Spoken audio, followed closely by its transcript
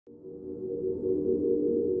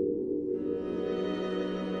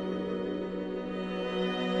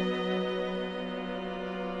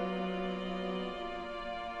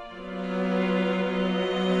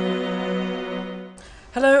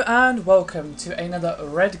and welcome to another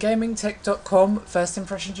redgamingtech.com first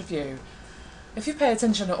impressions review. If you pay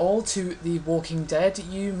attention at all to The Walking Dead,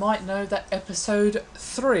 you might know that episode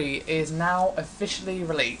 3 is now officially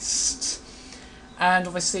released. And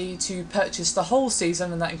obviously to purchase the whole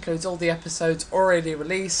season, and that includes all the episodes already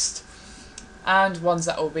released and ones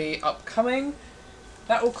that will be upcoming,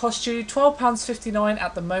 that will cost you £12.59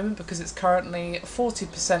 at the moment because it's currently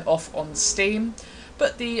 40% off on Steam.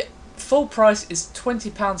 But the full price is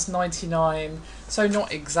 £20.99, so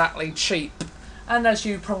not exactly cheap. And as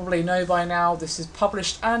you probably know by now, this is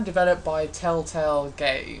published and developed by Telltale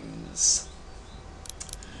games.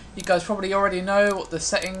 You guys probably already know what the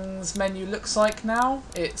settings menu looks like now.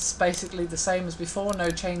 It's basically the same as before, no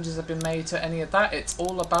changes have been made to any of that. It's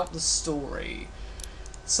all about the story.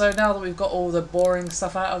 So now that we've got all the boring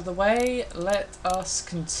stuff out of the way, let us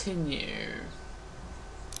continue.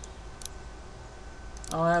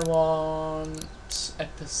 I want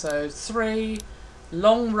episode 3,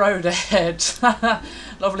 Long Road Ahead.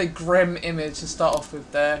 Lovely grim image to start off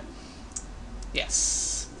with there.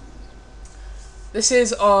 Yes. This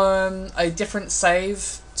is a different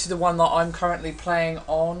save to the one that I'm currently playing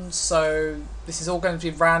on, so this is all going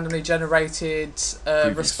to be randomly generated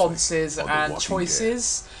responses and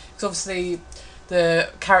choices. Because obviously the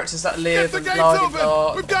characters that live and blah blah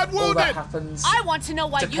blah, all that happens. I want to know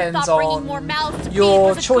why depends you thought bringing on more mouths to your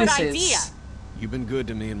feed was a choices. good idea. You've been good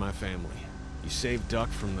to me and my family. You saved Duck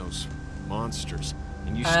from those monsters,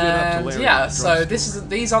 and you stood up to Larry. Yeah, so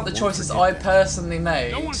these aren't the choices I personally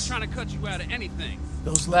made. No one's trying to cut you out of anything.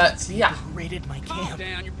 Those but yeah, who raided my Calm camp.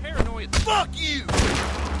 down, you're paranoid. Fuck you!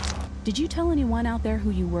 Did you tell anyone out there who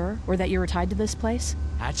you were, or that you were tied to this place?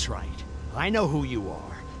 That's right. I know who you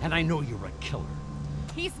are, and I know you're a killer.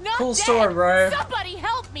 He's not cool dead. story, bro. Somebody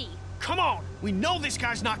help me! Come on! We know this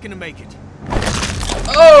guy's not gonna make it.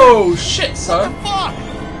 Oh shit, son. Fuck!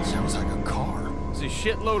 Sounds like a car. There's a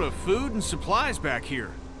shitload of food and supplies back here.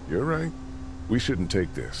 You're right. We shouldn't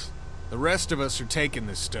take this. The rest of us are taking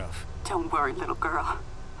this stuff. Don't worry, little girl.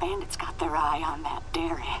 Bandits got their eye on that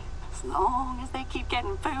dairy. As long as they keep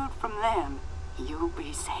getting food from them, you'll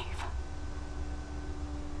be safe.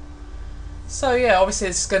 So yeah, obviously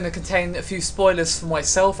it's going to contain a few spoilers for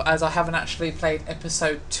myself, as I haven't actually played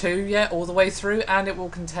episode 2 yet all the way through, and it will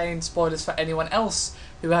contain spoilers for anyone else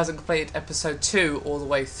who hasn't completed episode 2 all the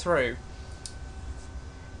way through.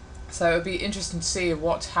 So it'll be interesting to see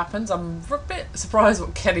what happens. I'm a bit surprised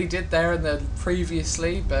what Kenny did there in the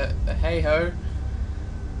previously, but hey ho.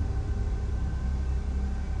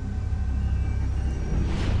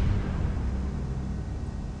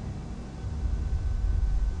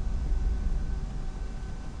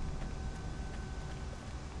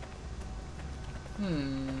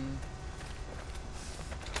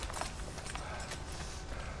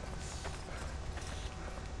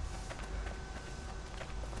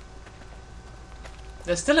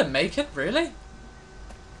 They're still in Macon, really?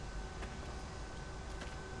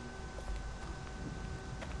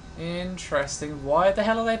 Interesting. Why the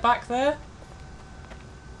hell are they back there?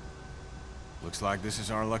 Looks like this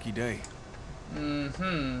is our lucky day. I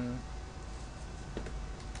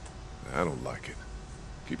don't like it.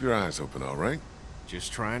 Keep your eyes open, all right?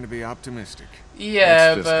 Just trying to be optimistic.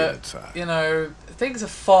 Yeah, Let's just get but, inside. you know, things are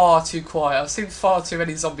far too quiet. I've seen far too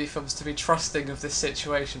many zombie films to be trusting of this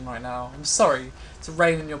situation right now. I'm sorry to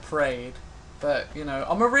rain in your parade, but, you know,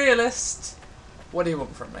 I'm a realist. What do you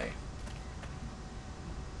want from me?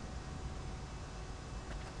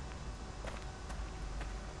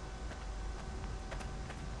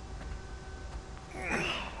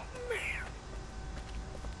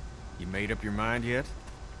 You made up your mind yet?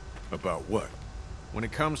 About what? When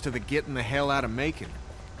it comes to the getting the hell out of Macon,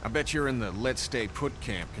 I bet you're in the let's stay put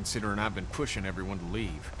camp, considering I've been pushing everyone to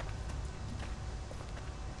leave.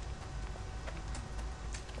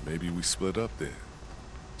 Maybe we split up then.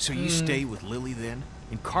 So you stay with Lily then?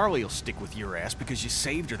 And Carly'll stick with your ass because you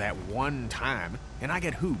saved her that one time. And I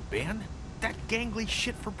get who, Ben? That gangly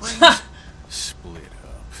shit for brains? Split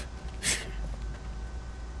up.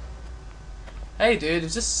 Hey dude,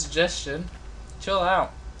 it's just a suggestion. Chill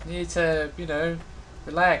out. You need to, you know,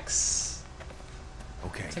 relax.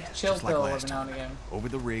 Okay, Take a chill just like pill last every now and time. again. Over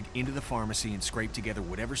the rig, into the pharmacy, and scrape together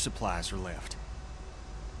whatever supplies are left.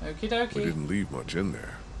 Okie We dokie. didn't leave much in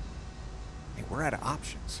there. Hey, we're out of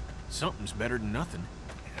options. Something's better than nothing.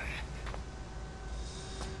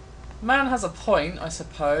 Man has a point, I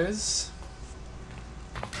suppose.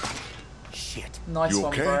 Shit. Nice You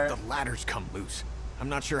one, okay? bro. The ladder's come loose. I'm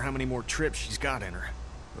not sure how many more trips she's got in her.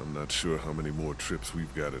 I'm not sure how many more trips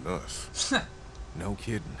we've got in us. No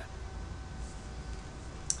kidding.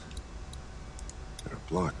 They're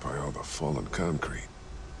blocked by all the fallen concrete.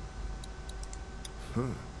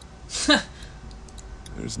 Huh.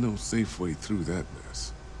 There's no safe way through that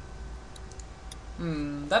mess.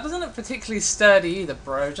 That doesn't look particularly sturdy either,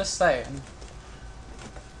 bro. Just saying.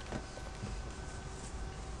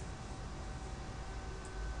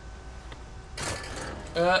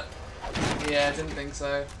 Yeah, didn't think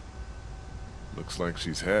so. Looks like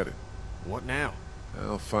she's had it. What now?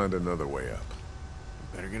 I'll find another way up.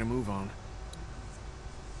 Better get a move on.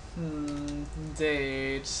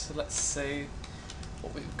 Indeed. So let's see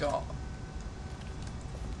what we've got.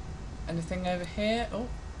 Anything over here? Oh.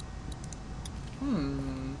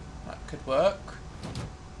 That could work.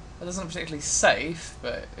 That isn't particularly safe,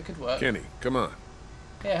 but it could work. Kenny, come on.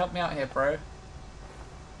 Yeah, help me out here, bro.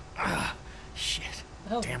 Ah, shit.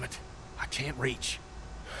 Hell. Damn it. I can't reach.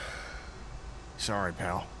 Sorry,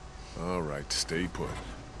 pal. All right, stay put.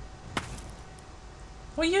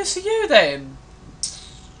 What use are you then?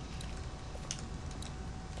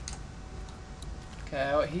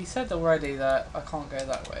 Okay, well, he said already that I can't go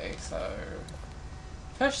that way, so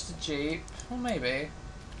push the jeep. Well, maybe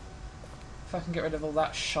if I can get rid of all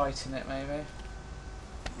that shite in it, maybe.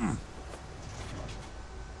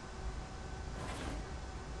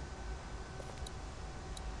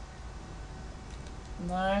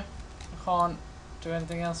 No, I can't do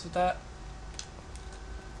anything else with that.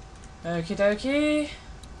 Okie dokie.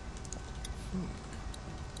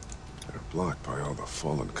 They're blocked by all the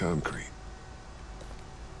fallen concrete.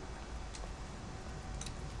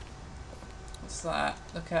 What's that?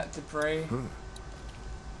 Look at debris.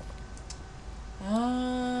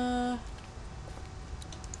 I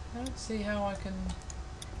don't see how I can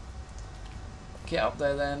get up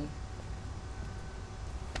there then.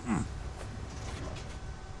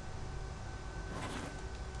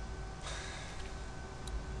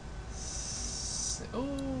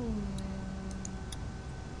 Ooh.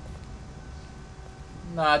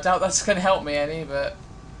 No, I doubt that's going to help me any, but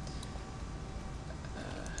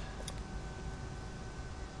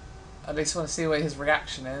I at least want to see where his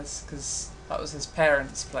reaction is, because that was his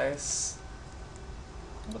parents' place.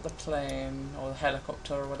 What about the plane, or the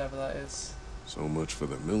helicopter, or whatever that is? So much for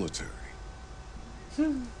the military.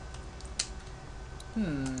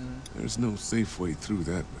 There's no safe way through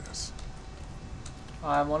that mess.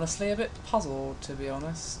 I'm honestly a bit puzzled, to be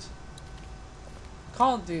honest.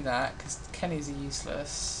 Can't do that, because Kenny's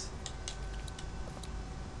useless.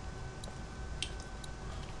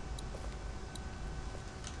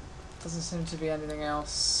 Doesn't seem to be anything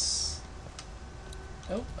else.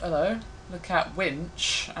 Oh, hello. Look at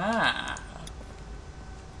winch. Ah.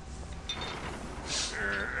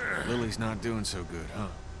 Lily's not doing so good, huh?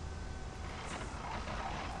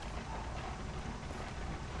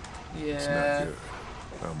 It's Yeah. not good.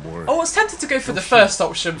 I'm worried. Oh, I was tempted to go for No the shit. first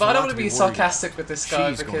option, but There's I a don't lot want to to be be worried sarcastic with this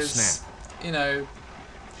guy She's gonna because, snap. you know,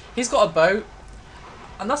 he's got a boat,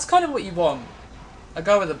 and that's kind of what you want. A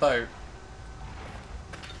guy with a boat.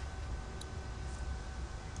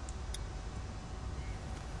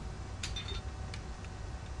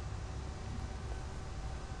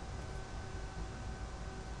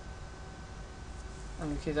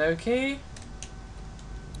 Okie dokie.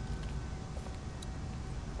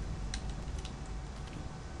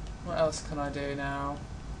 What else can I do now?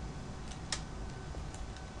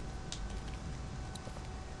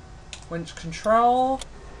 Winch control.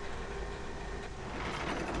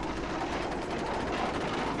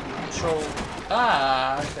 Control.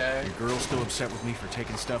 Ah, okay. Your girl still upset with me for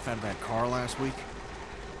taking stuff out of that car last week?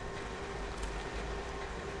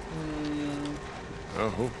 I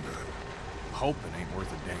hope not. Hoping ain't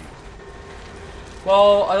worth a damn.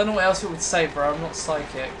 Well, I don't know what else it would say, bro. I'm not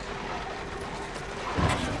psychic.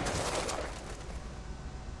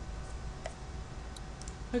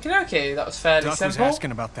 Okay, that was fairly Duck simple. was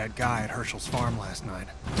asking about that guy at Herschel's farm last night.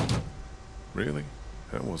 Really?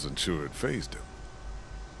 I wasn't sure it fazed him.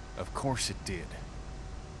 Of course it did.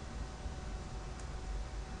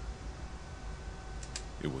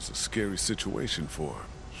 It was a scary situation for him.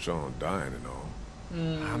 Sean dying and all.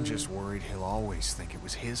 I'm just worried he'll always think it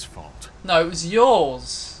was his fault. No, it was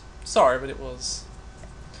yours. Sorry, but it was.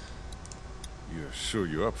 You're sure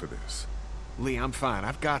you're up for this? Lee, I'm fine.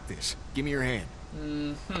 I've got this. Give me your hand.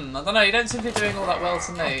 I don't know, you don't seem to be doing all that well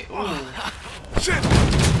to me. Ooh. Shit!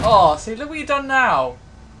 Oh, see, look what you've done now.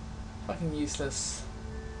 Fucking useless.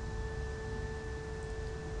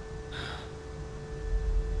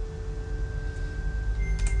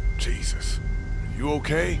 Jesus. Are you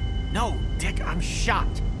okay? No, Dick, I'm shot.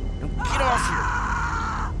 Now get off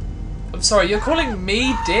here. I'm sorry, you're calling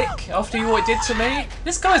me Dick after what you did to me?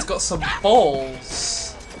 This guy's got some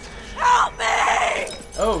balls. Help me!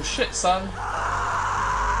 Oh shit, son.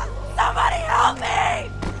 Somebody help me!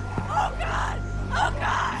 Oh God! Oh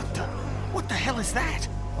is that?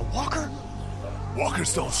 A walker?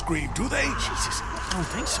 Walkers don't scream, do they? Jesus, I don't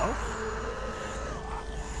think so.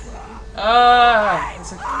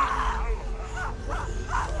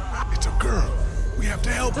 It's a girl. We have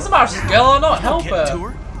to help Doesn't her. matter if she's a girl or not. Help Get to her.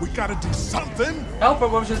 her. We gotta do something. Help her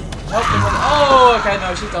when she's helping her. Oh, okay,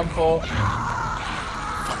 no, she's done for.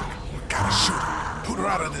 We gotta shoot her. Put her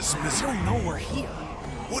out of this I misery. don't know we're here.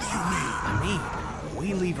 What do you mean? I mean,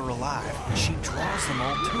 we leave her alive, and she draws them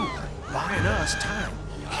all to her, buying us time.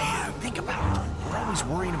 Yeah, think about it. We're always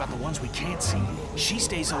worrying about the ones we can't see. She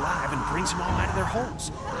stays alive and brings them all out of their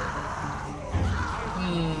holes.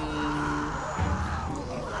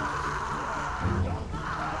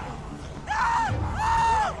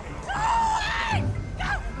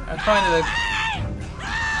 I'm kind of.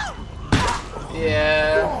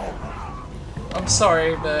 Yeah. I'm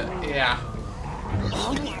sorry, but yeah.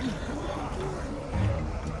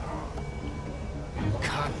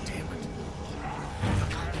 God damn it.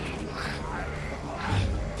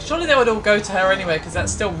 Surely they would all go to her anyway, because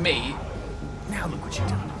that's still me. Now look what you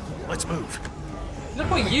did. Let's move. Look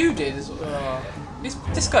what you did.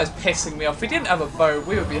 This guy's pissing me off. If we didn't have a bow,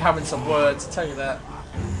 we would be having some words, I'll tell you that.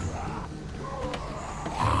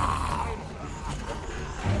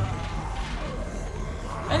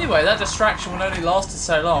 Anyway, that distraction will only lasted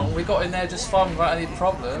so long. We got in there just fine without any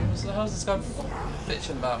problems. What the hell's this guy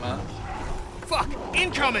bitching about, man? Fuck!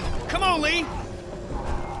 Incoming! Come on, Lee!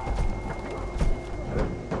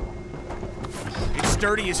 It's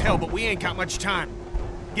sturdy as hell, but we ain't got much time.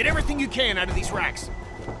 Get everything you can out of these racks.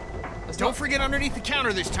 Don't forget underneath the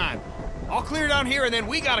counter this time. I'll clear down here and then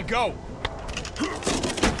we gotta go.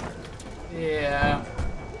 Yeah.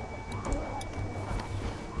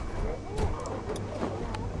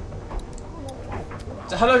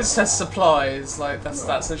 So hello says supplies, like that's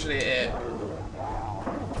literally it.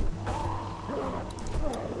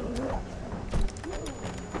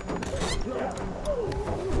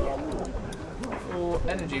 Oh,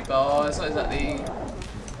 energy bar, it's not exactly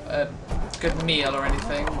a good meal or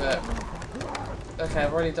anything, but okay,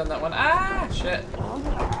 I've already done that one. Ah, shit.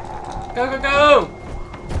 Go, go, go!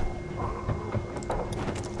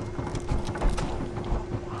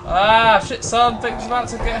 Ah, shit, son, things about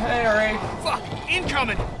to get hairy. Fuck!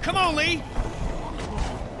 Incoming! Come on, Lee!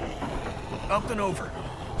 Up and over.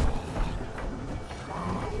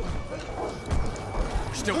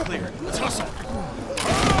 We're still clear. Let's hustle.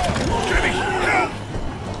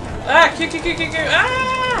 Ah, Q.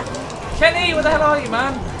 Ah! Kenny, where the hell are you,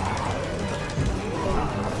 man?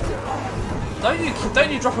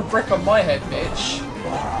 Don't you drop a brick on my head, bitch.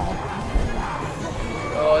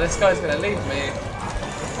 Oh, this guy's gonna leave me.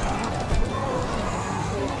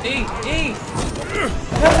 E! What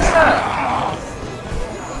the hell is that?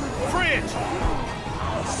 Fridge!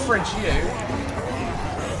 Fridge you.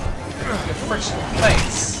 Your fridge to the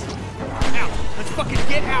face. Out! Let's fucking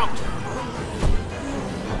get out!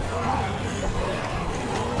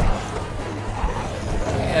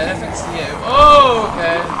 Yeah, no thanks to you. Oh,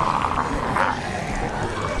 okay.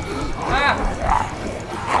 Ah!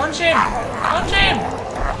 Punch him! Punch him!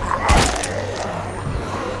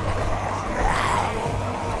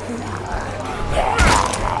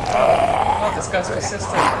 Oh, this guy's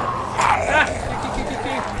persistent. Ah!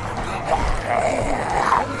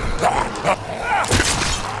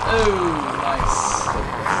 Oh, nice.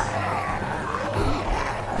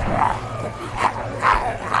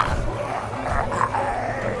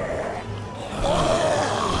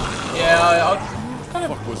 Yeah, I'll kind of.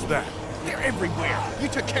 What was that? They're everywhere! You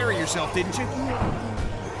took care of yourself, didn't you?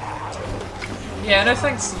 Yeah, no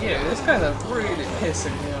thanks to you. This guy's really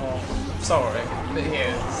pissing me off. Sorry, but he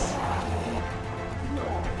is.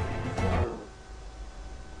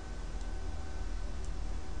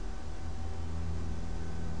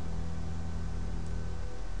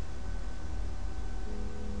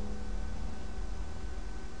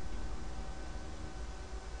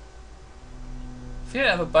 If you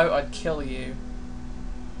didn't have a boat, I'd kill you.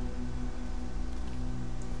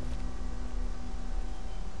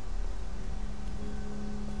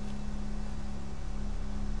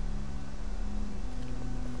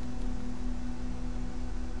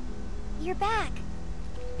 You're back.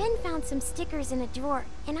 Ben found some stickers in a drawer,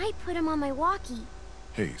 and I put them on my walkie.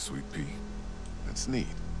 Hey, Sweet Pea. That's neat.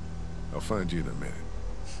 I'll find you in a minute.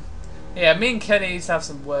 Yeah, me and Kenny used to have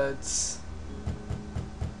some words.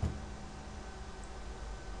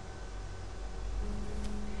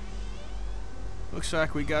 Looks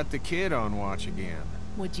like we got the kid on watch again.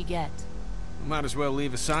 What'd you get? Might as well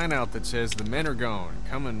leave a sign out that says the men are gone.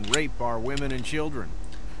 Come and rape our women and children.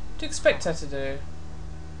 What do you expect her to do?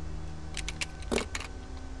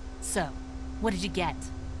 So, what did you get?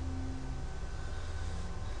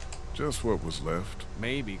 Just what was left.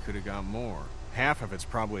 Maybe could have got more. Half of it's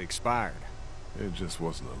probably expired. There just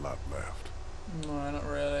wasn't a lot left. No, not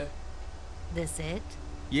really. This it?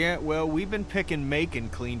 Yeah, well, we've been picking Macon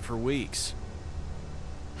clean for weeks.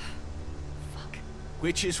 Fuck.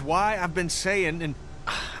 Which is why I've been saying, and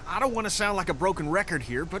I don't want to sound like a broken record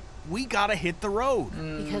here, but we gotta hit the road.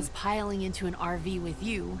 Because piling into an RV with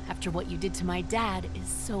you, after what you did to my dad, is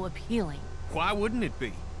so appealing. Why wouldn't it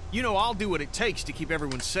be? You know I'll do what it takes to keep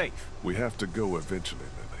everyone safe. We have to go eventually,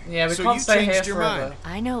 Lily. Yeah, we So can't you stay here changed your forever. mind?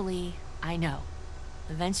 I know, Lee. I know.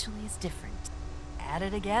 Eventually it's different. At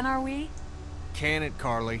it again, are we? Can it,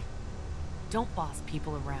 Carly? Don't boss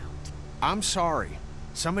people around. I'm sorry.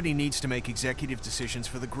 Somebody needs to make executive decisions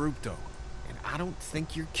for the group, though. And I don't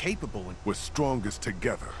think you're capable. We're strongest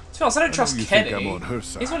together. To be honest, I don't trust you Kenny. think I'm on her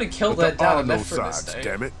side, He's only killed but their there dad are and no left for an sides, estate.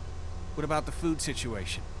 damn it. What about the food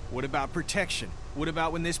situation? What about protection? What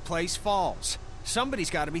about when this place falls? Somebody's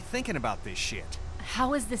got to be thinking about this shit.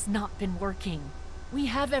 How has this not been working? We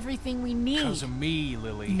have everything we need. Because of me,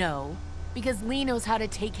 Lily. No, because Lee knows how to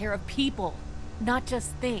take care of people, not just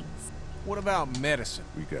things. What about medicine?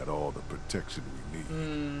 We got all the protection we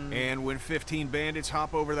need. And when 15 bandits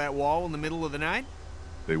hop over that wall in the middle of the night?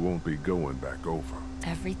 They won't be going back over.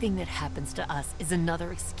 Everything that happens to us is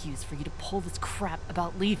another excuse for you to pull this crap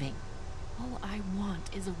about leaving. All I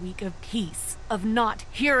want is a week of peace, of not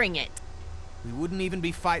hearing it. We wouldn't even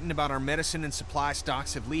be fighting about our medicine and supply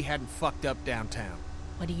stocks if Lee hadn't fucked up downtown.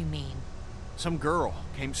 What do you mean? Some girl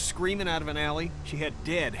came screaming out of an alley. She had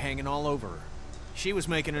dead hanging all over her. She was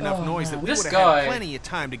making enough Oh, noise man. that we This would have guy. had plenty of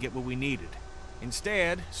time to get what we needed.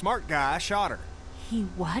 Instead, smart guy shot her. He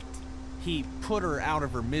what? He put her out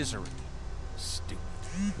of her misery. Stupid.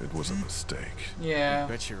 It was a mistake. Yeah.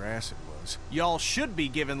 Bet your ass it was. Y'all should be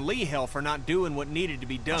giving Lee hell for not doing what needed to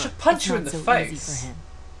be I done. should punch It's you not in the so face. easy for him.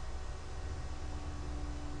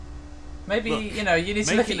 Maybe, Look, you know, you need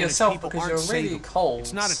to Macon look at and his yourself people because aren't you're really savable. cold.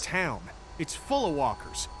 It's not a town. It's full of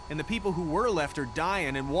walkers. And the people who were left are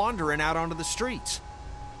dying and wandering out onto the streets.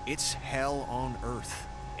 It's hell on earth.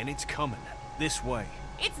 And it's coming. This way.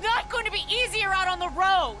 It's not going to be easier out on the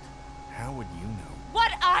road! How would you know?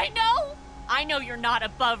 What I know? I know you're not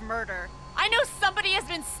above murder. I know somebody has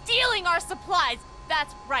been stealing our supplies.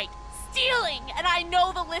 That's right, stealing! And I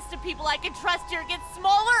know the list of people I can trust here gets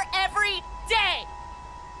smaller every day.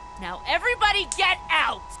 Now everybody get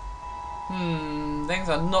out! Things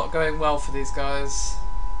are not going well for these guys.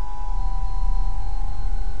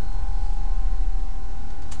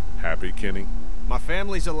 Happy, Kenny? My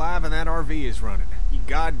family's alive and that RV is running. You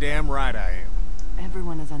goddamn right I am.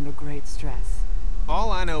 Everyone is under great stress.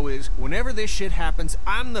 All I know is, whenever this shit happens,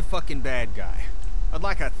 I'm the fucking bad guy. I'd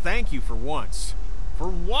like a thank you for once. For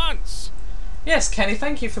once! Yes, Kenny,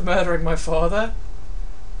 thank you for murdering my father.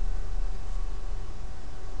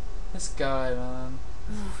 This guy, man.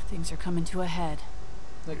 Things are coming to a head.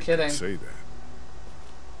 No You kidding. could say that.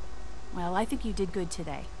 Well, I think you did good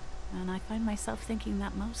today. And I find myself thinking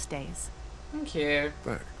that most days. Thank you.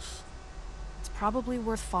 Thanks. It's probably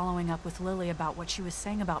worth following up with Lily about what she was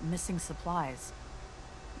saying about missing supplies.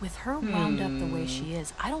 With her wound up the way she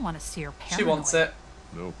is, I don't want to see her paranoid. She wants it.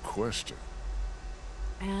 No question.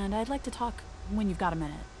 And I'd like to talk when you've got a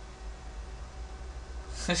minute.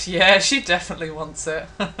 Yeah, she definitely wants it.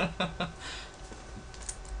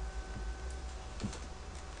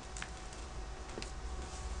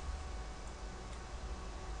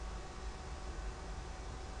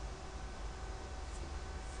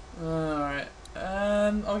 Alright.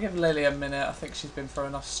 I'll give Lily a minute. I think she's been through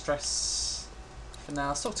enough stress for now.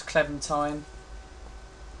 Let's talk to Clementine.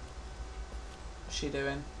 What's she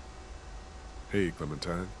doing? Hey,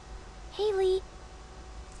 Clementine. Haley,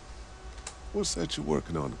 What's that you're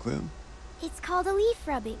working on, Clem? it's called a leaf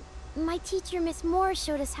rubbing. My teacher, Miss Moore,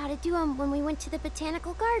 showed us how to do them when we went to the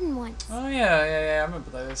botanical garden once. Oh yeah, I remember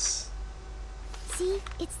those. See,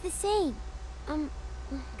 it's the same.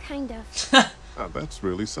 Kind of. Oh, that's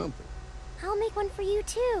really something. I'll make one for you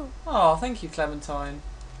too. Oh, thank you, Clementine.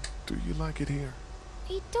 Do you like it here?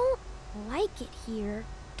 I don't like it here.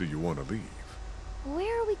 Do you want to leave?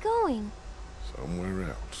 Where are we going? Somewhere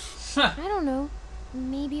else. I don't know.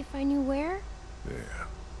 Maybe if I knew where? Yeah,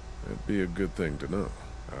 that'd be a good thing to know.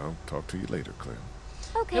 I'll talk to you later, Clem.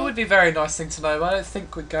 Okay. It would be a very nice thing to know, but I don't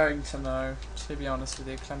think we're going to know, to be honest with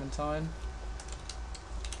you, Clementine.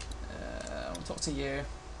 I'll talk to you.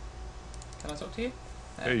 Can I talk to you?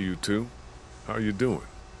 Hey, you two. How you doing?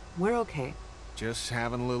 We're okay. Just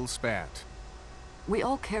having a little spat. We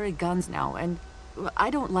all carry guns now, and I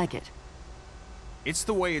don't like it. It's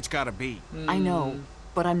the way it's gotta be. I know,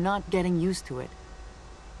 but I'm not getting used to it.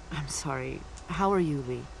 I'm sorry. How are you,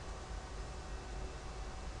 Lee?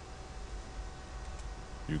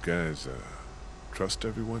 You guys, trust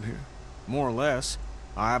everyone here? More or less.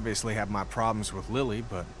 I obviously have my problems with Lily,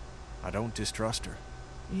 but I don't distrust her.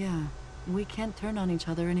 Yeah, we can't turn on each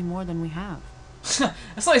other any more than we have. It's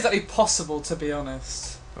not exactly possible, to be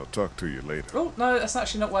honest. I'll talk to you later. Oh, no, that's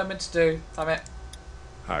actually not what I meant to do. Damn it.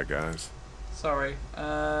 Hi, guys. Sorry.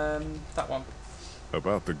 That one.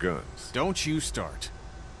 About the guns. Don't you start.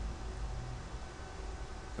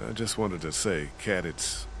 I just wanted to say, Kat,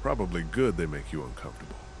 it's probably good they make you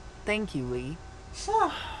uncomfortable. Thank you, Lee.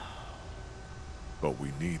 But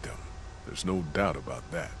we need them. There's no doubt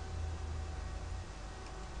about that.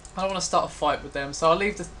 I don't want to start a fight with them, so I'll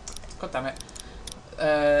leave the... God damn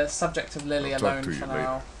it. Subject of Lily I'll talk alone to you for later.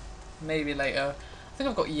 now. Maybe later. I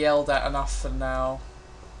think I've got yelled at enough for now.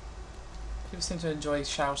 People seem to enjoy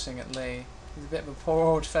shouting at Lee. He's a bit of a poor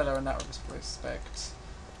old fella in that respect.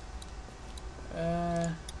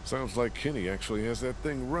 Sounds like Kenny actually has that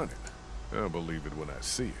thing running. I'll believe it when I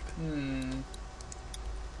see it.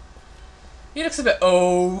 He looks a bit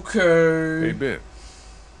okay. Hey, Ben.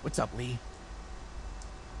 What's up, Lee?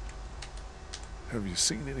 Have you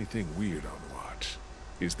seen anything weird on watch?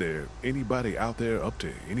 Is there anybody out there up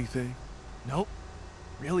to anything? Nope.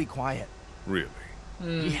 Really quiet. Really?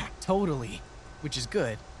 Yeah, totally. Which is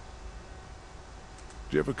good.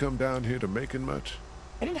 Did you ever come down here to Macon much?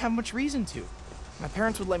 I didn't have much reason to. My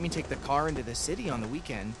parents would let me take the car into the city on the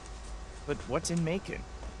weekend. But what's in Macon?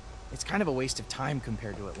 It's kind of a waste of time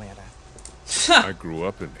compared to Atlanta. I grew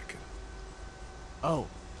up in Macon. Oh.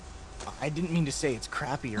 I didn't mean to say it's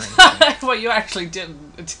crappy or anything. What you actually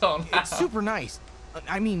didn't until now. It's super nice.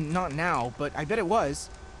 I mean, not now, but I bet it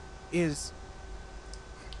was. Is...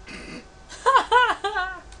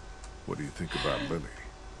 What do you think about Lily?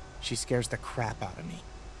 She scares the crap out of me.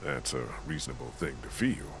 That's a reasonable thing to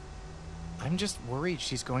feel. I'm just worried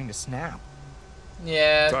she's going to snap.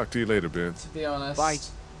 Yeah. Talk to you later, Ben. To be honest. Bye.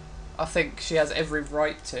 I think she has every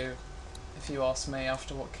right to, if you ask me,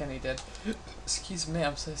 after what Kenny did. Excuse me,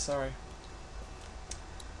 I'm so sorry.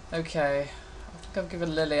 Okay. I think I've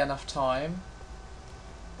given Lily enough time.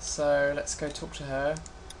 So let's go talk to her.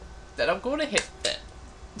 Then I'm going to hit it.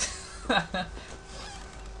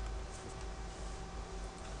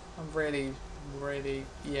 I'm really,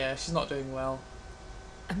 yeah, she's not doing well.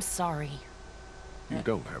 I'm sorry. You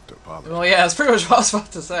don't have to apologize. Well, yeah, that's pretty much what I was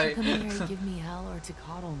about to say. To come in here and give me hell or to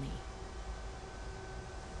coddle me.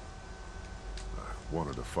 I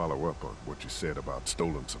wanted to follow up on what you said about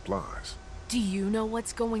stolen supplies. Do you know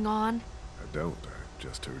what's going on? I don't. I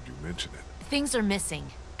just heard you mention it. Things are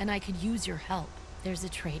missing, and I could use your help. There's a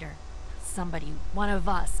traitor. Somebody, one of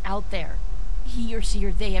us, out there. He or she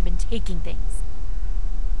or they have been taking things.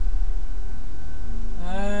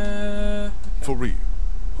 Okay. For real?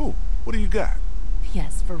 Who? What do you got?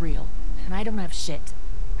 Yes, for real. And I don't have shit.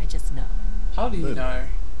 I just know. How do you know?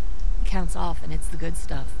 It counts off, and it's the good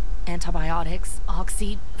stuff. Antibiotics,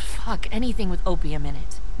 oxy, fuck, anything with opium in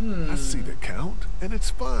it. I see the count, and it's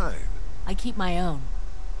fine. I keep my own.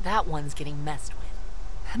 That one's getting messed with.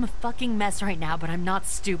 I'm a fucking mess right now, but I'm not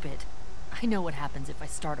stupid. I know what happens if I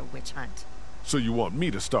start a witch hunt. So you want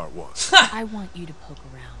me to start one? I want you to poke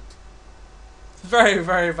around. Very,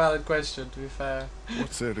 very valid question, to be fair.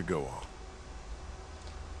 What's there to go on?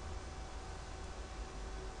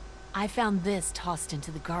 I found this tossed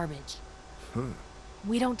into the garbage.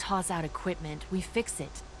 We don't toss out equipment, we fix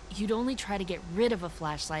it. You'd only try to get rid of a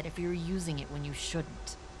flashlight if you were using it when you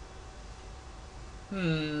shouldn't.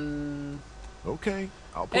 Okay,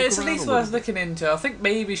 I'll poke It's at around least a little worth bit. looking into. I think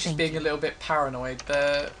maybe she's being a little bit paranoid,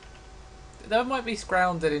 but that might be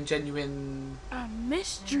grounded in genuine A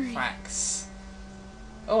mystery. facts.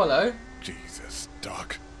 Oh, hello. Jesus,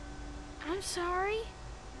 Doc. I'm sorry.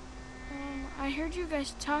 I heard you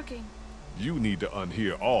guys talking. You need to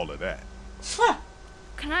unhear all of that.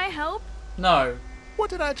 Can I help? No. What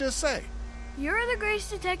did I just say? You're the Grace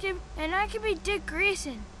Detective, and I can be Dick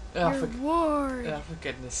Grayson. Oh, Your for, ward. oh, for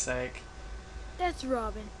goodness sake. That's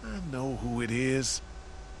Robin. I know who it is.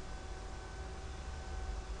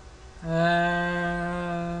 As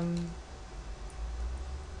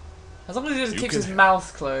long as he just You keeps can his have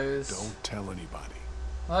mouth closed. Don't tell anybody.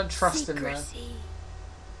 I don't trust him though. Secrecy.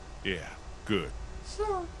 Yeah, good.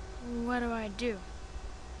 What do I do?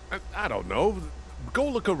 I don't know. Go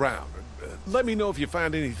look around. Let me know if you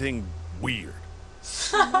find anything weird.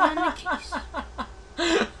 On the case.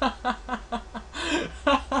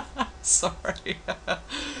 Sorry.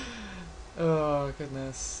 Oh,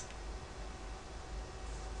 goodness.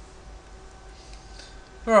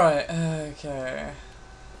 Right, okay.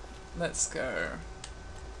 Let's go.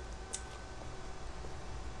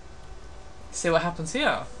 See what happens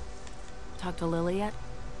here. Talk to Lily yet?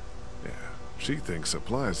 Yeah, She thinks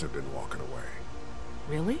supplies have been walking away.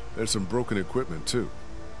 Really? There's some broken equipment, too.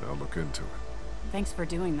 I'll look into it. Thanks for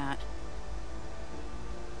doing that.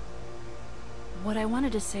 What I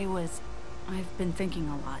wanted to say was, I've been thinking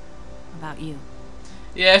a lot about you.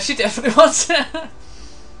 Yeah, she definitely wants it. I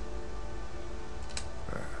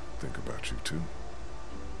think about you, too.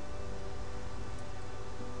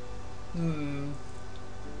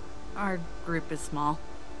 Our group is small.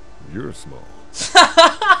 You're small.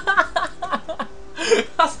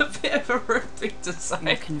 That's a bit of a rude thing to say. I'm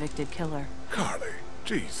a convicted killer. Carly,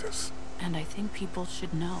 Jesus. And I think people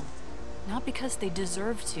should know. Not because they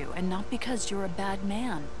deserve to, and not because you're a bad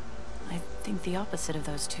man. I think the opposite of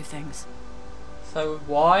those two things. So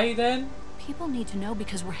why then? People need to know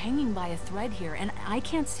because we're hanging by a thread here, and I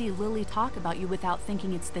can't see Lily talk about you without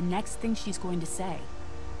thinking it's the next thing she's going to say.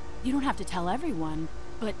 You don't have to tell everyone,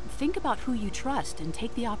 but think about who you trust and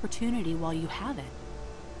take the opportunity while you have it.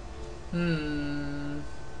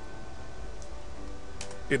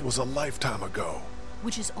 It was a lifetime ago.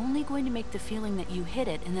 Which is only going to make the feeling that you hid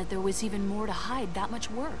it and that there was even more to hide that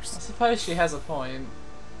much worse. I suppose she has a point.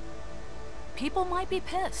 People might be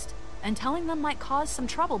pissed, and telling them might cause some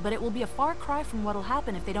trouble, but it will be a far cry from what'll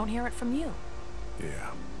happen if they don't hear it from you.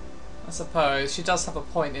 Yeah. I suppose. She does have a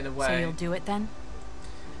point in a way. So you'll do it then?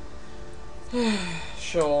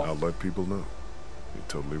 Sure. I'll let people know. You're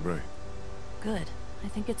totally right. Good. I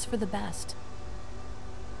think it's for the best.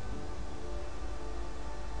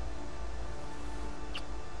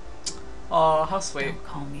 Oh, how sweet. Don't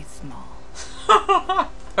call me small.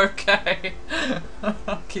 Okay.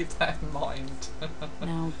 I'll keep that in mind.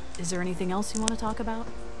 Now, is there anything else you want to talk about?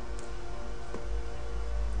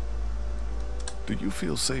 Do you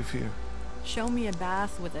feel safe here? Show me a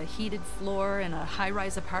bath with a heated floor in a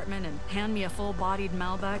high-rise apartment and hand me a full-bodied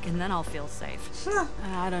Malbec and then I'll feel safe.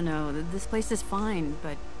 I don't know. This place is fine,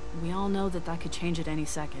 but we all know that could change at any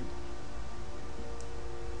second.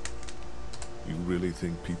 You really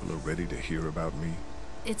think people are ready to hear about me?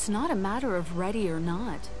 It's not a matter of ready or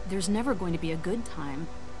not. There's never going to be a good time,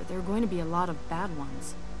 but there are going to be a lot of bad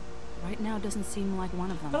ones. Right now doesn't seem like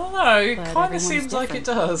one of them. I don't know, it But kind of everyone's seems like it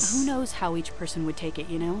different. does. Who knows how each person would take it,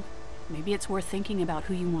 you know? Maybe it's worth thinking about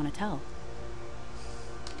who you want to tell.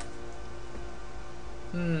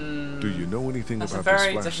 Do you know anything That's about a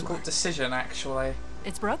very this difficult flashlight? decision, actually.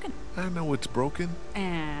 It's broken. I know it's broken.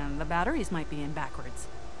 And the batteries might be in backwards.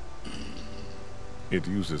 It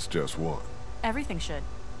uses just one. Everything should.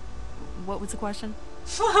 What was the question?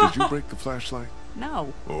 Did you break the flashlight?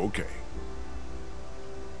 No. Okay.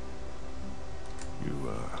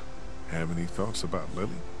 You, have any thoughts about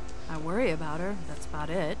Lily? I worry about her, that's about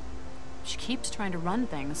it. She keeps trying to run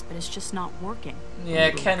things, but it's just not working.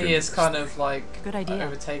 Yeah, Kenny is kind of like Good idea.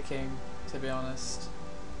 Overtaking, to be honest.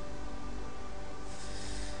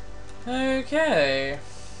 Okay.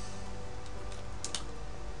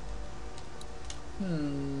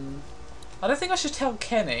 I don't think I should tell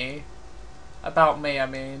Kenny about me, I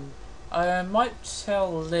mean. I might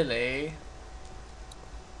tell Lily.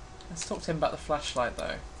 Let's talk to him about the flashlight,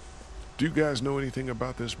 though. Do you guys know anything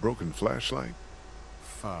about this broken flashlight?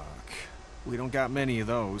 Fuck. We don't got many of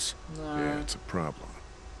those. No. Yeah, it's a problem.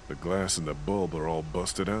 The glass and the bulb are all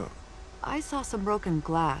busted out. I saw some broken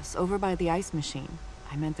glass over by the ice machine.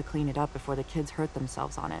 I meant to clean it up before the kids hurt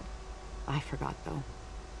themselves on it. I forgot, though.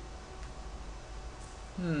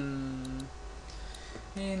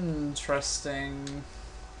 Interesting.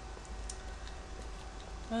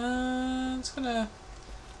 I'm just gonna...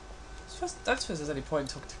 I don't suppose there's any point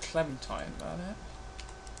talking to Clementine about it.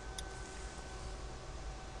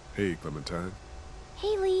 Hey, Clementine.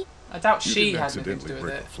 Haley. I doubt You she didn't had anything to accidentally do with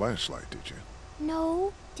break it. a flashlight, did you?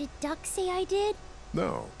 No. Did Duck say I did?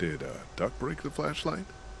 No. Did Duck break the flashlight?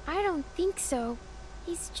 I don't think so.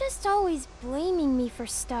 He's just always blaming me for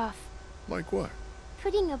stuff. Like what?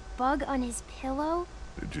 Putting a bug on his pillow?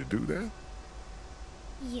 Did you do that?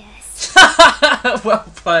 Yes. Well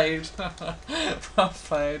played. Well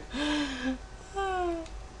played.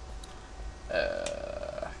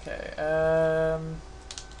 Okay. I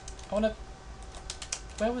wanna...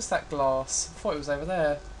 Where was that glass? I thought it was over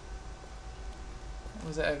there. Or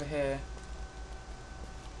was it over here?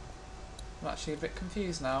 I'm actually a bit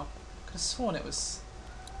confused now. Could have sworn it was...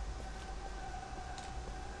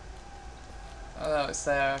 Oh no, it's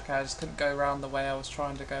there. Okay, I just couldn't go round the way I was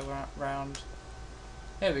trying to go round.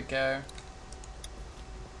 Here we go.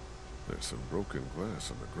 There's some broken glass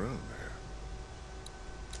on the ground there.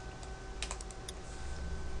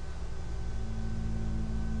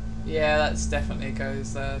 Yeah, that's definitely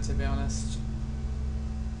goes there, to be honest.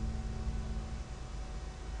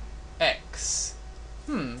 X.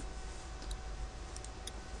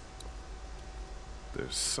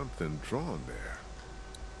 There's something drawn there.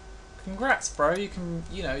 Congrats, bro. You can,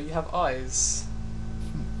 you know, you have eyes.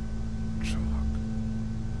 Chalk.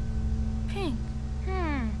 Pink.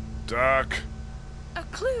 Doc. A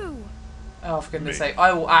clue. Oh, for goodness sake.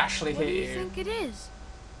 I will actually What hit do you. you think it is?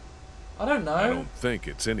 I don't know. I don't think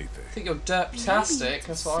it's anything. I think you're derptastic.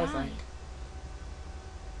 That's what I think.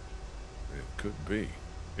 It could be.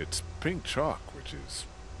 It's pink chalk, which is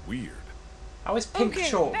weird. How is pink Okay,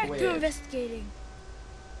 chalk back weird? to investigating.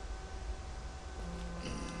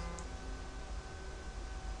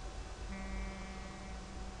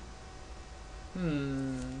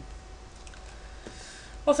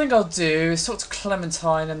 What I think I'll do is talk to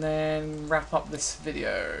Clementine and then wrap up this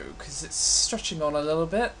video, because it's stretching on a little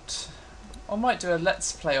bit. I might do a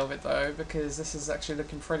let's play of it though, because this is actually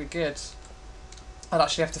looking pretty good. I'd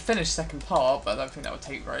actually have to finish second part, but I don't think that would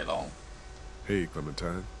take very long. Hey,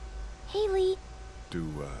 Clementine. Haley.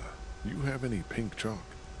 Do, you have any pink chalk?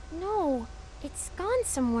 No, it's gone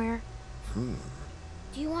somewhere. Do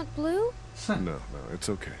you want blue? No, it's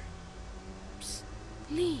okay. Psst,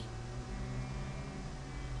 Lee.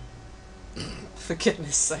 For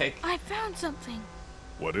goodness sake. I found something.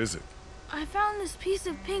 What is it? I found this piece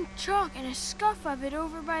of pink chalk and a scuff of it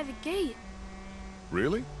over by the gate.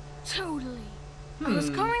 Really? Totally. I was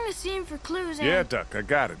combing the scene for clues and... Yeah, Duck, I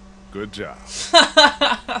got it. Good job.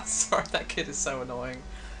 Sorry, that kid is so annoying.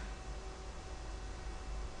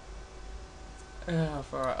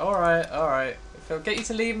 Alright. If it'll get you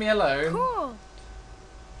to leave me alone, Cool.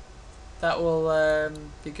 that will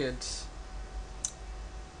be good.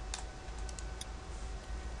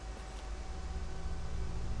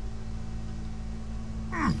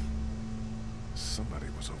 Somebody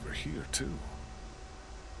was over here, too.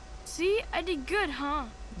 See? I did good, huh?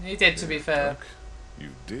 You did, to be fair. Duck, you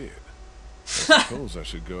did. I suppose I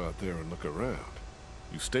should go out there and look around.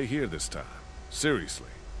 You stay here this time. Seriously.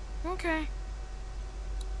 Okay.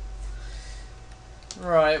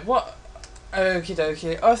 Right, what... Okie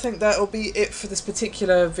dokie. I think that'll be it for this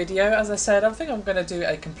particular video. As I said, I think I'm going to do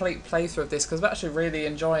a complete playthrough of this because I'm actually really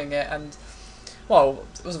enjoying it, and well,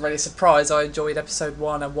 it wasn't really a surprise. I enjoyed episode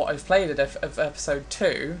 1 and what I've played of episode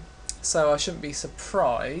 2, so I shouldn't be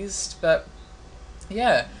surprised. But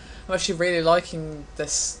yeah, I'm actually really liking the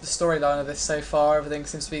storyline of this so far. Everything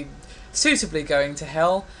seems to be suitably going to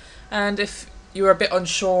hell, and if you were a bit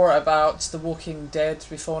unsure about The Walking Dead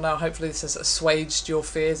before now, hopefully this has assuaged your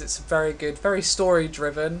fears. It's very good, very story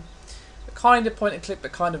driven, kind of point and click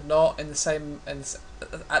but kind of not at the same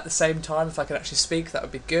time. If I could actually speak, that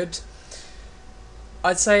would be good.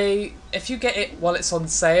 I'd say if you get it while it's on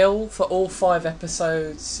sale for all 5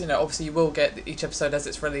 episodes, you know, obviously you will get each episode as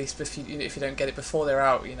it's released if you don't get it before they're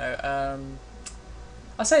out, you know.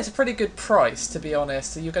 I'd say it's a pretty good price, to be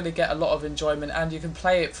honest. You're going to get a lot of enjoyment, and you can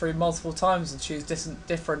play it through multiple times and choose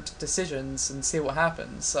different decisions and see what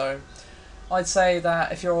happens. So I'd say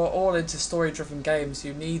that if you're all into story-driven games,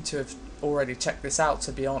 you need to have already checked this out,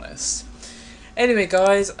 to be honest. Anyway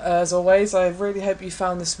guys, as always, I really hope you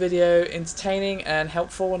found this video entertaining and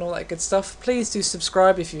helpful and all that good stuff. Please do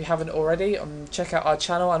subscribe if you haven't already, and check out our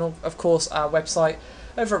channel and of course our website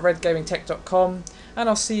over at redgamingtech.com, and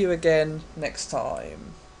I'll see you again next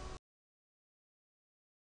time.